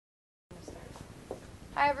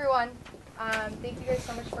Hi everyone. Thank you guys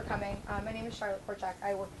so much for coming. My name is Charlotte Korchak.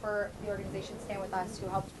 I work for the organization Stand With Us, who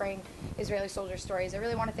helps bring Israeli soldier stories. I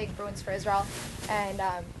really want to thank Bruins for Israel and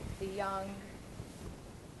the young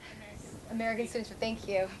American students. Thank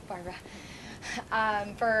you, Barbara,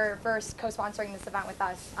 for co-sponsoring this event with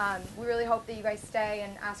us. We really hope that you guys stay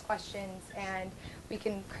and ask questions, and we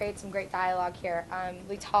can create some great dialogue here.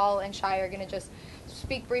 Lital and Shai are going to just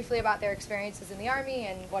speak briefly about their experiences in the Army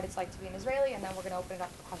and what it's like to be an Israeli, and then we're going to open it up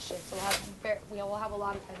for questions. So we'll have a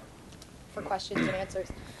lot of time for questions and answers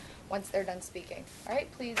once they're done speaking. All right,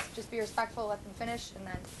 please just be respectful, let them finish, and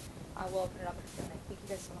then we'll open it up for Q&A. Thank you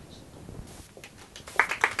guys so much.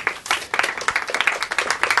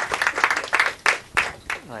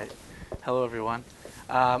 Right. Hello, everyone.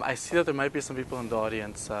 I see that there might be some people in the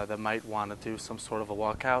audience that might want to do some sort of a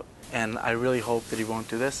walkout, and I really hope that you won't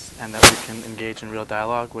do this and that we can engage in real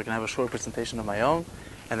dialogue. We're going to have a short presentation of my own,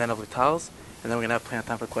 and then of Lital's, and then we're going to have plenty of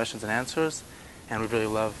time for questions and answers, and we'd really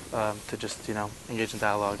love to just, engage in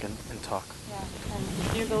dialogue and talk. Yeah, and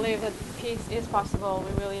if you believe that peace is possible,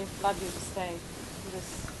 we really love you to stay in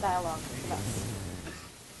this dialogue with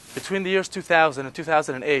us. Between the years 2000 and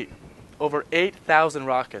 2008, over 8,000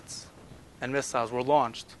 rockets and missiles were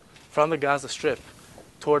launched from the Gaza Strip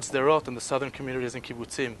towards Sderot and the southern communities and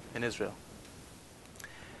kibbutzim in Israel.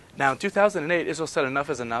 Now, in 2008, Israel said enough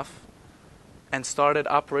is enough and started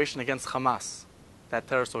operation against Hamas, that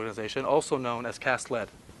terrorist organization, also known as Cast Lead.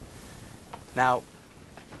 Now,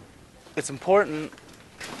 it's important.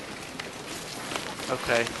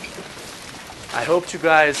 Okay. I hoped you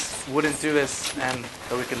guys wouldn't do this and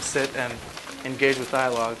that we can sit and engage with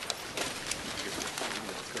dialogue.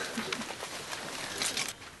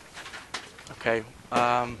 Okay,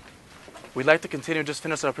 we'd like to continue, just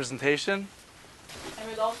finish our presentation. And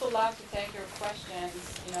we'd also love to take your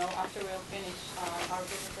questions, after we'll finish our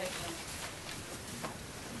presentation.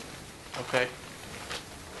 Okay.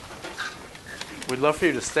 We'd love for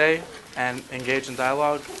you to stay and engage in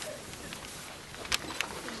dialogue.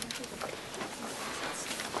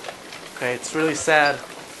 Okay, it's really sad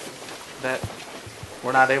that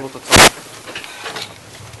we're not able to talk.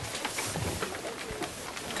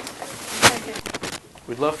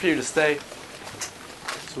 We'd love for you to stay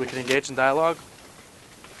so we can engage in dialogue.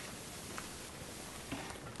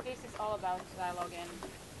 Peace is all about dialogue and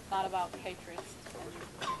not about hatred.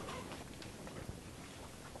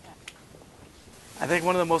 I think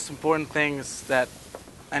one of the most important things that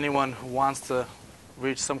anyone who wants to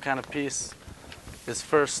reach some kind of peace is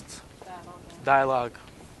first dialogue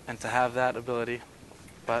and to have that ability.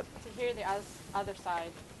 But to hear the other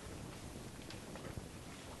side.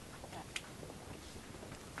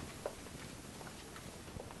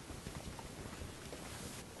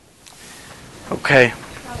 okay.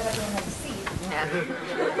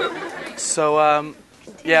 So,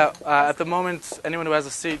 at the moment, anyone who has a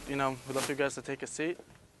seat, we'd love for you guys to take a seat.